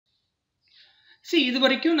See, இது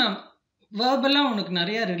வரைக்கும் நான் verbal-ஆ உனக்கு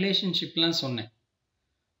நிறைய ரிலேஷன்ஷிப்லாம் சொன்னேன்.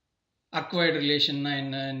 Acquired relationனா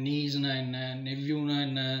என்ன, nieceனா என்ன, nephewனா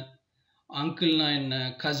என்ன, uncleனா என்ன,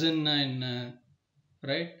 cousinனா என்ன,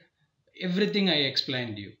 right? Everything I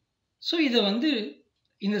explained you. So இதை வந்து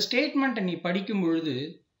இந்த ஸ்டேட்மெண்ட்டை நீ படிக்கும் பொழுது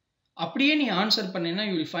அப்படியே நீ ஆன்சர் பண்ணேன்னா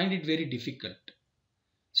you will find it very difficult.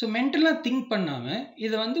 So மென்டலாக think பண்ணாமல்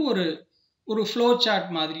இதை வந்து ஒரு ஃப்ளோ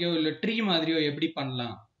சார்ட் மாதிரியோ இல்லை ட்ரீ மாதிரியோ எப்படி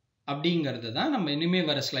பண்ணலாம் அப்படிங்கிறது தான் நம்ம இனிமேல்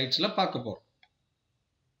வர ஸ்லைட்ஸில் பார்க்க போகிறோம்.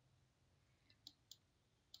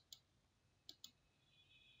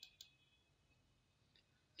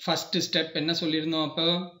 ஃபர்ஸ்ட் ஸ்டெப் என்ன சொல்லியிருந்தோம்? அப்போ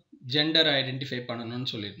ஜெண்டர் ஐடென்டிஃபை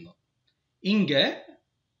பண்ணணும்னு சொல்லியிருந்தோம். இங்கே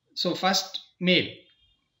ஸோ ஃபர்ஸ்ட் மேல்.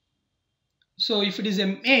 So if it is a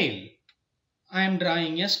மேல், I am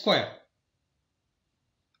drawing a square.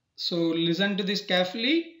 So listen to this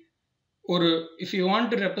carefully. Or if you want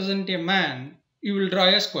to represent a man, you will draw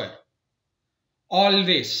a square.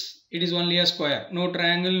 Always, it is only a square. No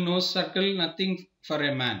triangle, no circle, nothing for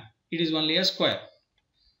a man. It is only a square.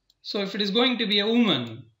 So if it is going to be a woman,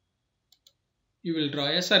 you will draw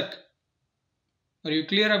a circle. Are you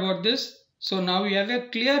clear about this? So now you have a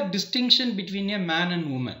clear distinction between a man and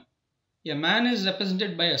woman. A man is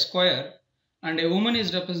represented by a square and a woman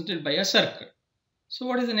is represented by a circle. So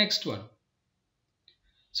what is the next one?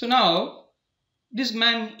 So now this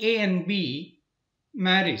man A and B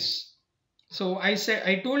marries. So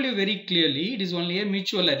I told you very clearly it is only a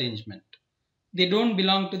mutual arrangement. They don't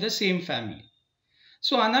belong to the same family.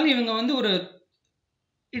 So அதனால இவங்க வந்து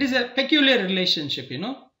it is a peculiar relationship, you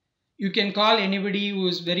know. You can call anybody who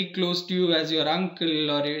is very close to you as your uncle,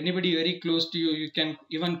 or anybody very close to you. You can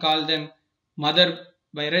even call them mother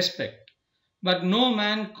by respect. But no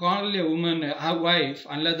man call a woman a wife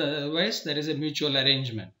unless otherwise there is a mutual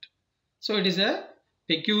arrangement. So it is a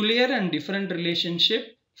peculiar and different relationship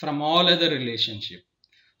from all other relationship.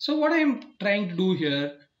 So what I am trying to do here,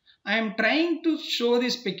 I am trying to show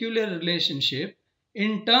this peculiar relationship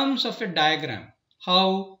in terms of a diagram. How?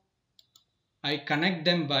 I connect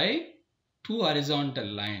them by two horizontal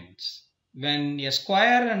lines. When a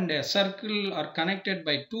square and a circle are connected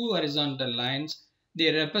by two horizontal lines, they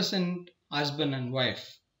represent husband and wife.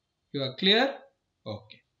 You are clear?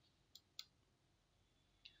 Okay.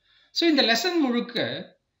 So in the lesson muzhukka,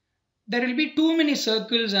 there will be too many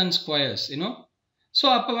circles and squares, you know. So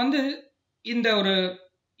appo vandu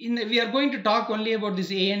we are going to talk only about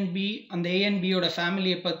this A and B and the A and B oda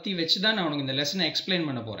family பத்தி வெச்சு தான் நான் உங்களுக்கு இந்த லெசனை explain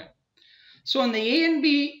பண்ண போறேன். So அந்த A and B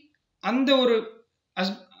அந்த ஒரு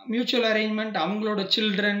மியூச்சுவல் அரேஞ்ச்மெண்ட், அவங்களோட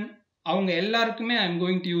சில்ட்ரன், அவங்க எல்லாருக்குமே I am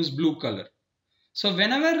going to use blue color. So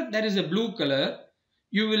whenever there is a blue color,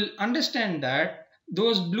 you will understand that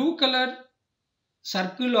those blue color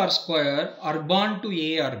circle or square are bound to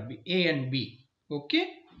A and B. Okay?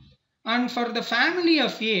 And for the family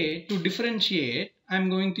of A to differentiate, I am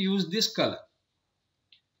going to use this color.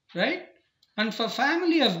 Right? And for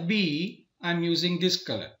family of B, I am using this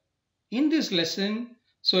color. In this lesson,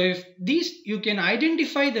 so if these, you can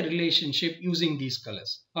identify the relationship using these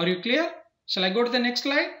colors. Are you clear? Shall I go to the next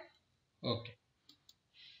slide? Okay.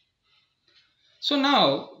 So now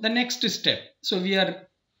the next step. So we are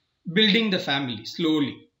building the family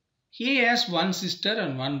slowly. He has one sister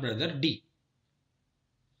and one brother D.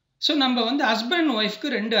 So நம்ம வந்து husband and wife க்கு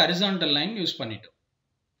ரெண்டு horizontal line use பண்ணிட்டோம்.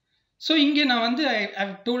 So இங்கே நான் வந்து I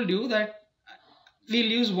have told you that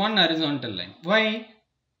we'll use one horizontal line. Why?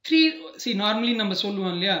 See, normally நம்ம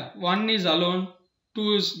சொல்லுவோம் இல்லையா, 1 is alone, 2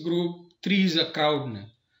 is group, 3 is a crowd.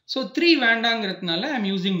 So 3 வேண்டாங்கிறதுனால I am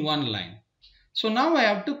using one line. So now I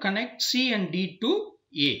have to connect C and D to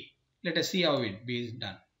A. Let us see how it is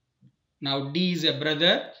done. Now D is a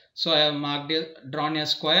brother, so I have drawn a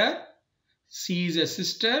square. C is a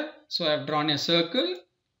sister, so I have drawn a circle.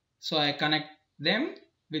 So I connect them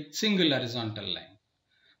with single horizontal line.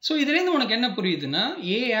 So இதிலேருந்து உனக்கு என்ன புரியுதுன்னா,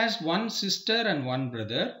 A has one sister and one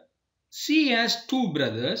brother, C has two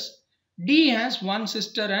brothers, D has one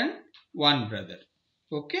sister and one brother.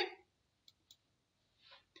 Okay?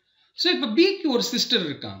 So இப்போ B க்கு ஒரு sister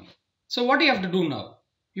இருக்காங்க. So what do you have to do now?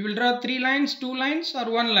 You will draw 3 lines, 2 lines or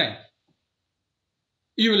 1 line?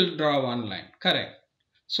 You will draw 1 line. Correct.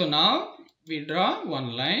 So now we draw 1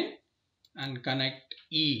 line and connect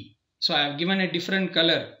E. So I have given a different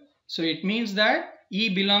color. So it means that E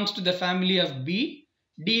belongs to the family of B,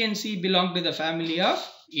 D and C belong to the family of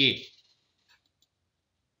A.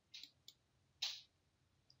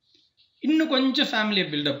 இன்னும் கொஞ்சம் ஃபேமிலியை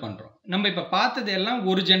build up பண்ணுறோம். நம்ம இப்போ பார்த்தது எல்லாம்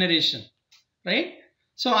ஒரு generation, right?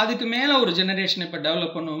 So அதுக்கு மேலே ஒரு ஜெனரேஷன் இப்போ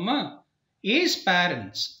டெவலப் பண்ணுவோமா? A's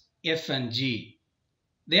parents, F and G,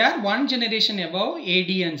 they are one generation above A,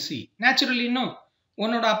 D and C. Naturally, no.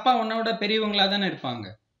 உன்னோட அப்பா உன்னோட பெரியவங்களா தானே இருப்பாங்க.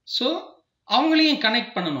 ஸோ அவங்களையும்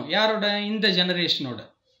கனெக்ட் பண்ணணும். யாரோட? இந்த ஜெனரேஷனோட.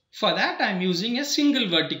 For that I am using a single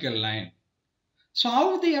vertical line. So how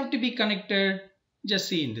they have to be connected? Just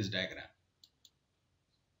see in this diagram.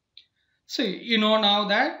 So you know now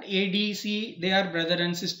that ADC, they are brother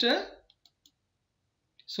and sister.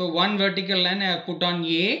 So one vertical line I have put on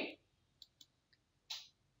A.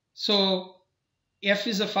 So F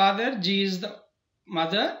is the father, G is the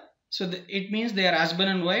mother. So it means they are husband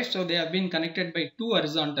and wife. So they have been connected by two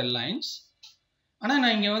horizontal lines. ஆனா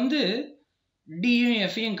நான் இங்க வந்து D யும்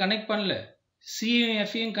F யும் connect பண்ணல, C யும்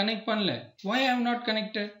F யும் connect பண்ணல. Why I have not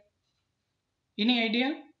connected? Any idea?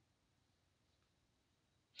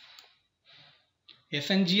 F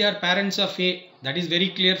and G are parents of A. That is very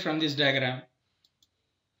clear from this diagram.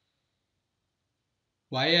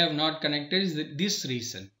 Why I have not connected is this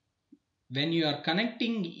reason. When you are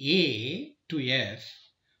connecting A to F,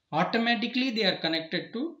 automatically they are connected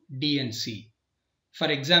to D and C. For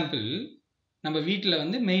example, நம்ம வீட்டில்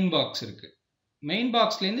வந்து main box இருக்கு. Main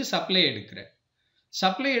பாக்ஸ்லேருந்து supply எடுக்கிற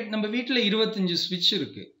supply நம்ம வீட்டில் 25 ஸ்விட்ச்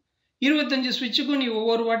இருக்கு. 25 ஸ்விட்சுக்கும் நீ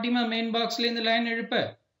ஒவ்வொரு வாட்டியுமா மெயின் பாக்ஸ்லேருந்து லைன் எடுப்ப.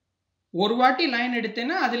 ஒரு வாட்டி லைன்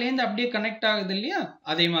எடுத்தேன்னா அதுலேருந்து அப்படியே கனெக்ட் ஆகுது இல்லையா?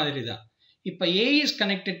 அதே மாதிரி தான். இப்போ A is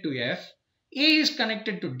connected to F, A is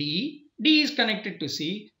connected to D, D is connected to C,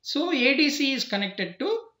 so ADC is connected to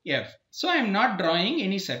F. So I am not drawing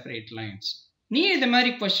any separate lines. நீ இது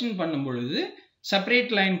மாதிரி கொஸ்டின் பண்ணும் பொழுது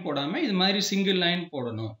செப்பரேட் லைன் போடாம இது மாதிரி single line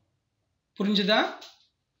போடணும். புரிஞ்சுதா?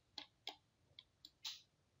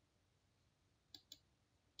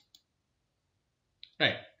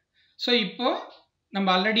 ரைட். ஸோ இப்போ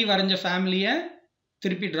நம்ம ஆல்ரெடி வரைஞ்ச ஃபேமிலியை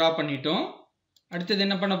திருப்பி ட்ரா பண்ணிட்டோம். அடுத்தது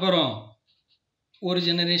என்ன பண்ண போறோம்? ஒரு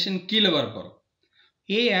ஜெனரேஷன் கீழே வர போறோம்.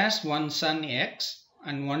 A has one son X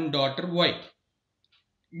and one daughter Y.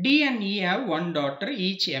 D and E have one daughter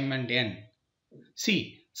each M and N. See,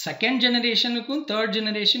 second ஜெனரேஷனுக்கும் third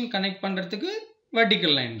generation connect பண்ணுறதுக்கு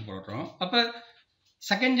வெர்டிக்கல் லைன் போடுறோம். அப்போ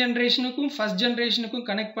செகண்ட் ஜெனரேஷனுக்கும் ஃபர்ஸ்ட் ஜெனரேஷனுக்கும்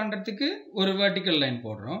கனெக்ட் பண்ணுறதுக்கு ஒரு வெர்டிக்கல் லைன்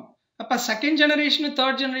போடுறோம். அப்போ second generation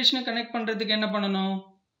third ஜெனரேஷனை connect பண்ணுறதுக்கு என்ன பண்ணணும்?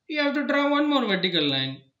 You have to draw one more vertical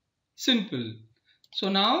line. Simple. So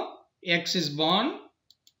now X is born,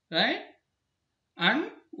 right? And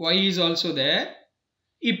Y is also there.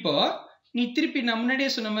 இப்போ நீ திருப்பி நான் முன்னாடியே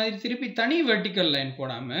சொன்ன மாதிரி திருப்பி தனி வெர்டிக்கல் லைன்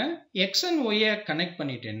போடாம எக்ஸ் அண்ட் ஒய்யை கனெக்ட்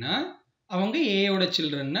பண்ணிட்டேன்னா அவங்க ஏயோட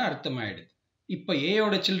சில்ட்ரன் அர்த்தம் ஆயிடுது. இப்போ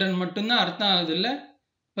ஏயோட சில்ட்ரன் மட்டும்தான் அர்த்தம் ஆகுது இல்ல?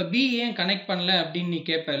 இப்போ பி ஏன் கனெக்ட் பண்ணல அப்படின்னு நீ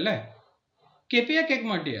கேட்பல, கேட்பியா கேட்க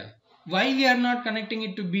மாட்டியா? Why we are not connecting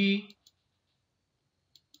it to B?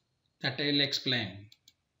 That I will explain.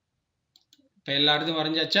 இப்போ எல்லா இடத்தும்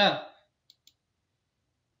வரைஞ்சாச்சா?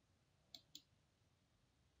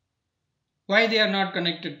 Why they are not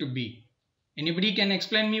connected to B? Anybody can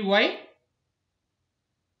explain me why?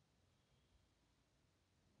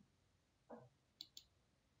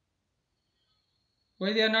 Why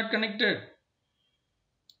they are not connected?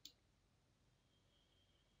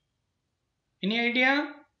 Any idea?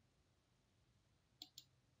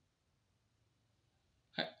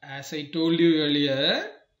 As I told you earlier,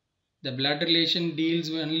 the blood relation deals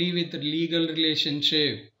only with legal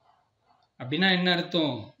relationship. அப்படின்னா என்ன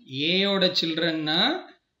அர்த்தம்? ஏயோட சில்ட்ரன்னா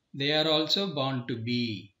they are also born to B.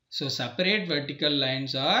 So separate vertical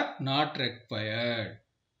lines are not required.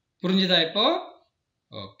 புரிஞ்சுதா இப்போ?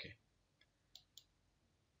 Okay.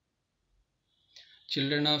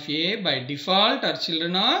 Children of A by default are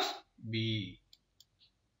children of B.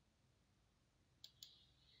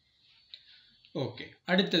 Okay.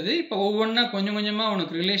 அடுத்தது இப்போ ஒவ்வொன்றா கொஞ்சம் கொஞ்சமா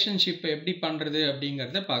உனக்கு ரிலேஷன்ஷிப் எப்படி பண்றது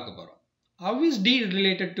அப்படிங்கறத பார்க்க போறோம். How is D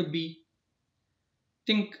related to B?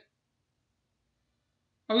 Think.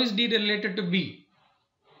 How is D related to B?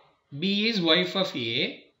 B is wife of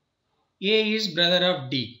A is brother of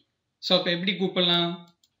D. So அப்ப எப்படி கூப்பிடலாம்?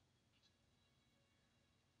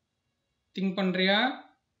 திங்க் பண்றியா?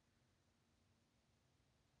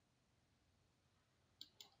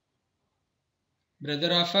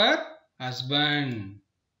 brother of her husband.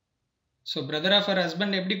 So brother of her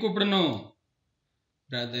husband எப்படி கூப்பிடணும்?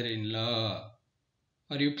 brother-in-law.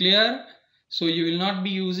 Are you clear? So you will not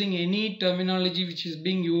be using any terminology which is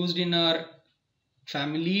being used in our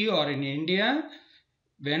family or in India.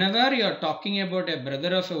 Whenever you are talking about a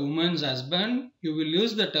brother of a woman's husband, you will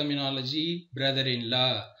use the terminology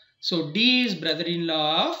brother-in-law. So D is brother-in-law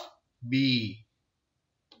of B.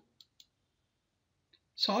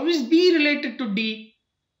 So how is B related to D?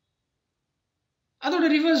 அதோட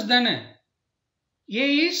reverse தானே. A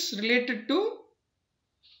is related to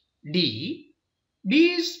D. B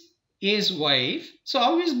is A's wife. So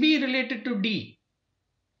how is B related to D?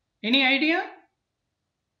 Any idea?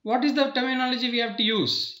 What is the terminology we have to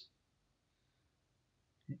use?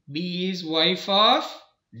 B is wife of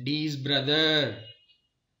D's brother.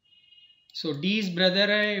 So D's brother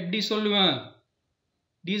எப்படி சொல்லுவேன்?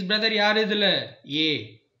 D's brother யார் இதுல? A.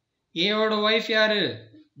 A ஓட wife யாரு?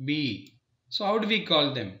 B. So how do we call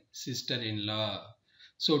them? Sister-in-law.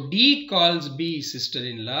 So D calls B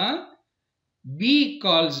sister-in-law. B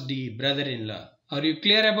calls D brother-in-law. Are you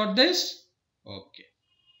clear about this? Okay.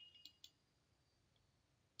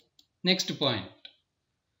 Next point.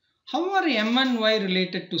 How are M and Y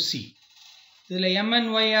related to C? இதுல M and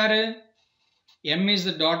Y யாரு? M is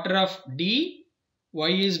the daughter of D.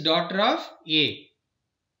 Y is daughter of A.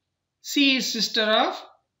 C is sister of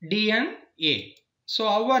D and A. So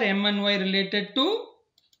how are M and Y related to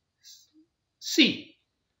C?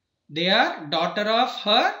 They are daughter of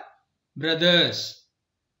her brothers.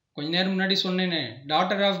 கொஞ்ச நேரம் முன்னாடி சொன்னேனே,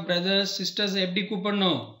 daughter of brothers, sisters எப்படி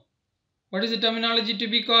கூப்பிடணும்? What is the terminology to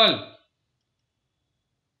be called?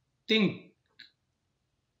 Think.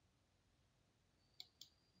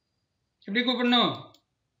 எப்படி கூப்பிடணும்?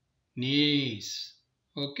 Niece.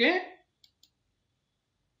 Okay?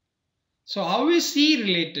 So how is C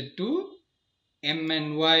related to M and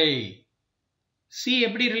Y? C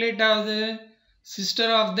எப்படி relate ஆகுது? Sister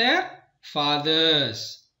of their fathers.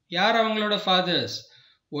 யார் அவங்களோட fathers?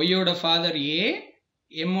 Y ஓட father A,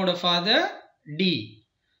 M ஓட father D.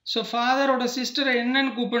 So father ஓட sister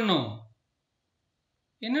என்னன்னு கூப்பிடணும்?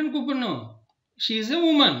 என்னன்னு கூப்பிடணும்? She is a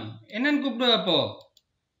woman. என்னன்னு கூப்பிடுவ அப்போ?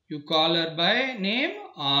 You call her by name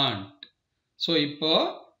aunt. So இப்போ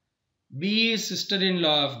B is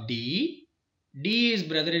sister-in-law of D. D is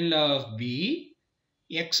brother-in-law of B.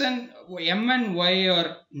 M and Y are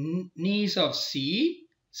niece of C.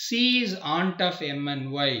 C is aunt of M and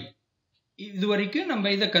Y. இது வரைக்கும்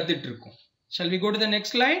நம்ம இதை கத்துட்டு இருக்கோம். Shall we go to the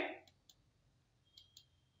next slide?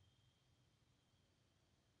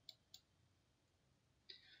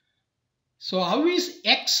 So how is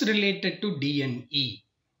X related to D and E?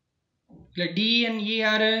 D and E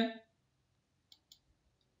யாரு?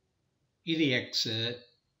 இது X.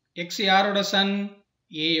 X யாரோட son?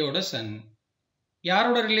 A ஓட son.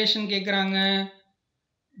 யாரோட ரிலேஷன் கேக்குறாங்க?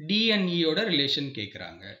 D and E ஓட ரிலேஷன்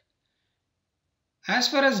கேக்குறாங்க. As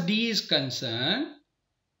far as D is concerned,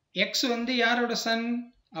 X வந்து யாரோட son?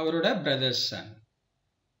 அவரோட brother's son.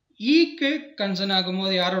 E க்கு கன்சர்ன்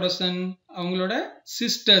ஆகும்போது யாரோட son? அவங்களோட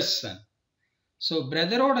sister's son. So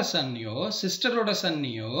brother ஓட sonனையோ sister ஓட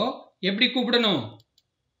sonனையோ எப்படி கூப்பிடணும்?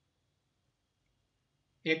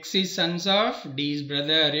 X is sons of D's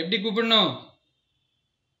brother. எப்படி கூப்பிடணும்?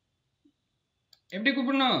 எப்படி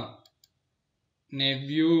கூப்பிடணும்?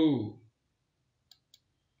 Nephew.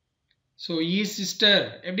 So E sister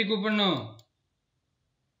எப்படி கூப்பிடணும்?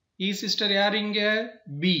 E sister யார் இங்க?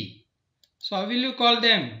 B. So how will you call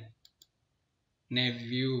them?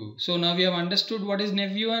 Nephew. So now we have understood what is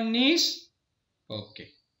nephew and niece. Okay.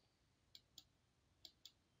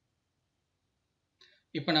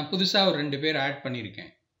 இப்போ நான் புதுசா ஒரு ரெண்டு பேர் ஆட் பண்ணியிருக்கேன்.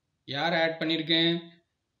 யார் ஆட் பண்ணியிருக்கேன்?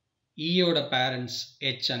 E ஓட parents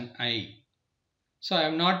H and I. So I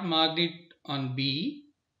have not marked it on B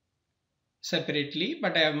separately,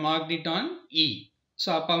 but I have marked it on E. So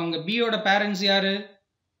அப்ப அவங்க B ஓட parents யாரு?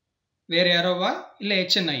 வேற யாரோவா? இல்ல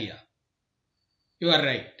H and I yeah? You are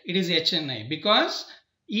right. It is H and I because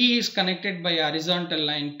E is connected by horizontal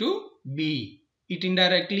line to B. It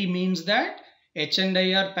indirectly means that H and I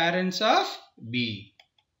are parents of B.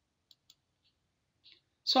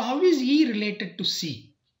 So how is E related to C?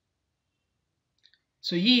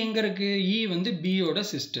 So E எங்க இருக்கு? E வந்து B ஓட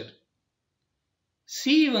sister.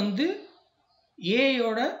 C வந்து A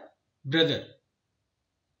ஓட brother.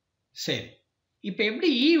 சரி. இப்போ எப்படி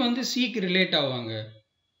E வந்து C க்கு ரிலேட் ஆவாங்க?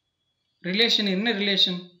 ரிலேஷன் என்ன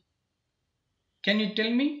relation? Can you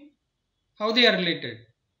tell me how they are related?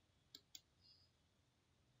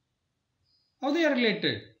 How they are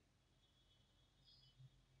related?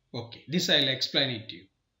 Okay, this I will explain it to you.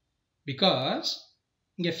 Because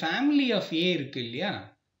இங்க family of A இருக்கு இல்லையா?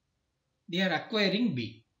 They are acquiring B.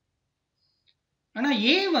 ஆனா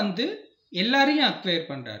A வந்து எல்லாரையும் acquire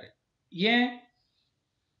பண்றாரு. ஏன்?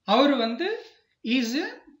 அவர் வந்து is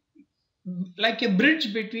like a bridge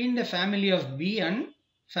between the family of B and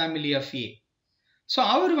family of A. So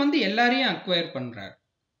அவர் வந்து எல்லாரையும் acquire பண்றாரு.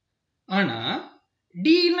 ஆனா D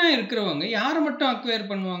னா இருக்கிறவங்க யாரை மட்டும் acquire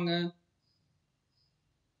பண்ணுவாங்க?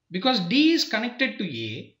 Because D is connected to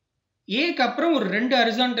A. A க்கு அப்புறம் ஒரு ரெண்டு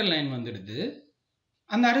horizontal line வந்துடுது.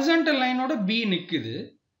 அந்த horizontal லைனோட B நிக்குது.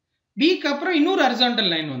 B க்கு அப்புறம் இன்னொரு horizontal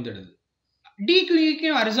line வந்துடுது. D க்கு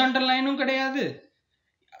horizontal லைனும் கிடையாது.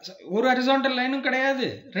 ஒரு horizontal லைனும் கிடையாது.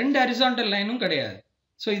 ரெண்டு horizontal லைனும் கிடையாது.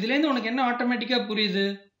 So இதுல இருந்து உனக்கு என்ன ஆட்டோமேட்டிக்கா புரியுது?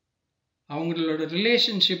 அவங்களோட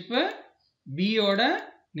ரிலேஷன்ஷிப் B ஓட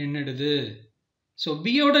நின்னுடுது. So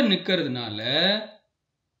B ஓட நிக்கிறதுனால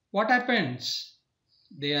what happens?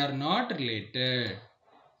 They are not related.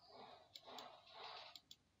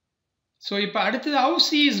 So இப்ப அடுத்தது how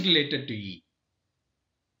C is related to E?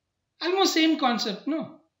 Almost same concept, no?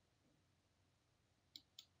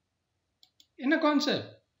 In a concept.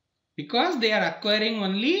 Because they are acquiring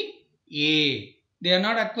only A. They are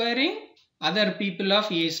not acquiring other people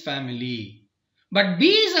of A's family. But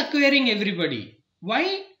B is acquiring everybody. Why?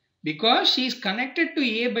 Because she is connected to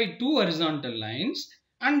A by 2 horizontal lines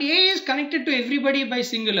and A is connected to everybody by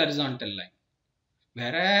single horizontal line.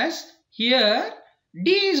 Whereas here D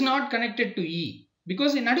is not connected to E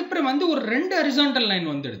because நடுப்புற வந்து ஒரு 2 horizontal line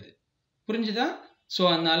வந்துடுது. புரிஞ்சுதா? So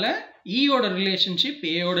அதனால E ஓட relationship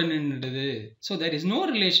A ஓட நின்னுடுது. So there is no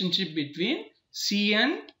relationship between C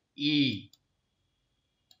and E.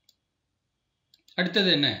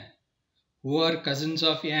 அடுத்தது என்ன? Who are cousins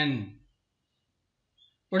of N?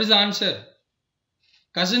 What is the answer?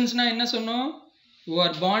 Cousins na enna சொன்னோம்? Who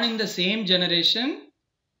are born in the same generation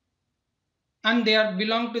and they are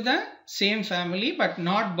belong to the same family but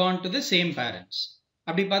not born to the same parents.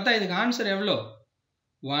 அப்படி பார்த்தா இதுக்கு answer எவ்வளோ?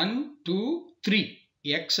 1, 2, 3.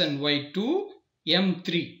 X and Y 2, M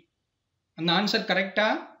 3. அந்த answer கரெக்டா?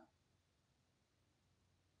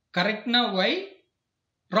 கரெக்ட்னா Y,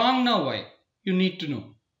 wrongனா Y. You need to know.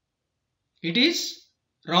 It is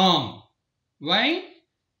wrong. Why?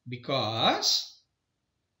 Because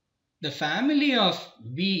the family of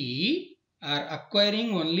B are acquiring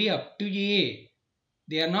only up to A.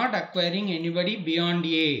 They are not acquiring anybody beyond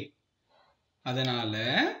A. அதனால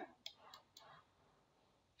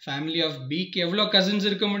family of B க்கு எவ்வளோ cousins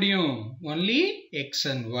இருக்க முடியும்? Only X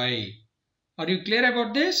and Y. Are you clear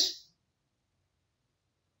about this?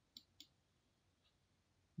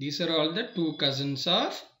 These are all the 2 cousins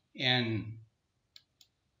of N.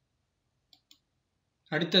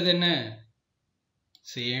 அடுத்தது என்ன?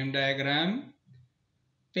 Same diagram.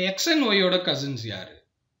 இப்போ X and Y ஓட cousins யாரு?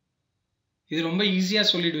 இது ரொம்ப ஈஸியா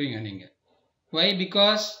சொல்லிடுவீங்க நீங்க. Why?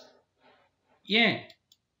 Because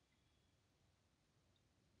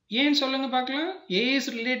ஏன் சொல்லுங்க பார்க்கலாம். A is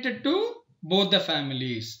related to both the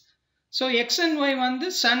families. So X and Y வந்து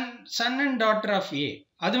son and daughter of A.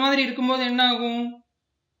 அது மாதிரி இருக்கும்போது என்ன ஆகும்?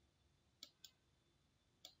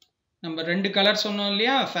 நம்ம 2 கலர் சொன்னோம்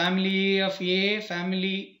இல்லையா? family of A,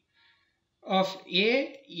 family of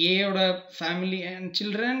A ஓட family and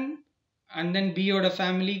children and then B ஓட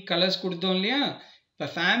family colors கொடுத்தோம் இல்லையா? இப்போ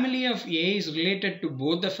family of A is related to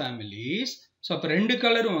both the families. So அப்போ 2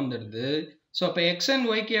 கலரும் வந்துடுது. So அப்போ X and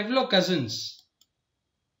Y க்கு எவ்வளோ cousins?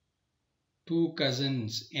 2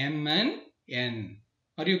 cousins, M and N.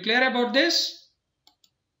 Are you clear about this?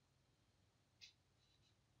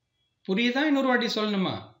 புரியுதா? இன்னொரு வாட்டி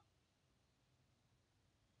சொல்லணுமா?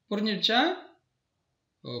 புரிஞ்சிடுச்சா?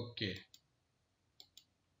 ஓகே.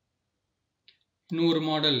 இன்னொரு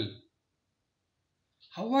model.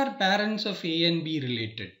 How are parents of A and B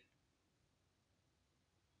related?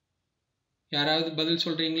 யாராவது பதில்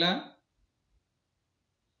சொல்றீங்களா?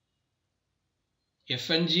 F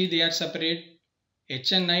and G they are separate.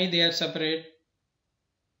 H and I they are separate.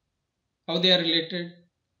 How they are related?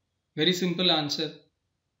 Very simple answer.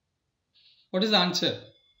 What is the answer?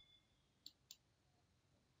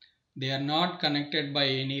 They are not connected by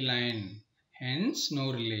any line. Hence no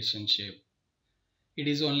relationship. It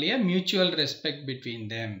is only a mutual respect between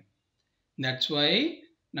them. That's why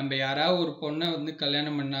நம்ம யாராவது ஒரு பொண்ணை வந்து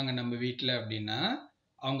கல்யாணம் பண்ணாங்க நம்ம வீட்டில் அப்படின்னா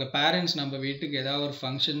அவங்க பேரண்ட்ஸ் நம்ம வீட்டுக்கு ஏதாவது ஒரு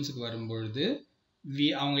ஃபங்க்ஷன்ஸுக்கு வரும்பொழுது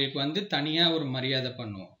அவங்களுக்கு வந்து தனியாக ஒரு மரியாதை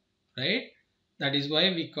பண்ணுவோம். Right? That is why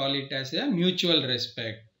we call it as a mutual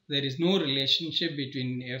respect. There is no relationship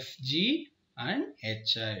between FG and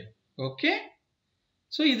HI. Okay?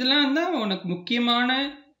 So இதெல்லாம் தான் உனக்கு முக்கியமான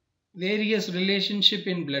various relationship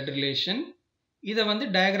in blood relation. இதை வந்து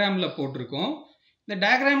டயக்ராம்ல போட்டிருக்கோம். இந்த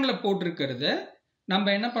டயக்ராம்ல போட்டிருக்கிறத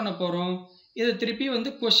நம்ம என்ன பண்ண போறோம்? இதை திருப்பி வந்து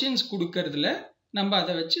கொஸ்டின்ஸ் கொடுக்கறதுல நம்ம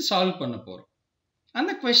அதை வச்சு சால்வ் பண்ண போறோம்.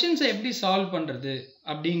 அந்த கொஸ்டின்ஸை எப்படி சால்வ் பண்றது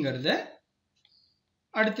அப்படிங்கிறத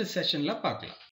அடுத்த செஷன்ல பார்க்கலாம்.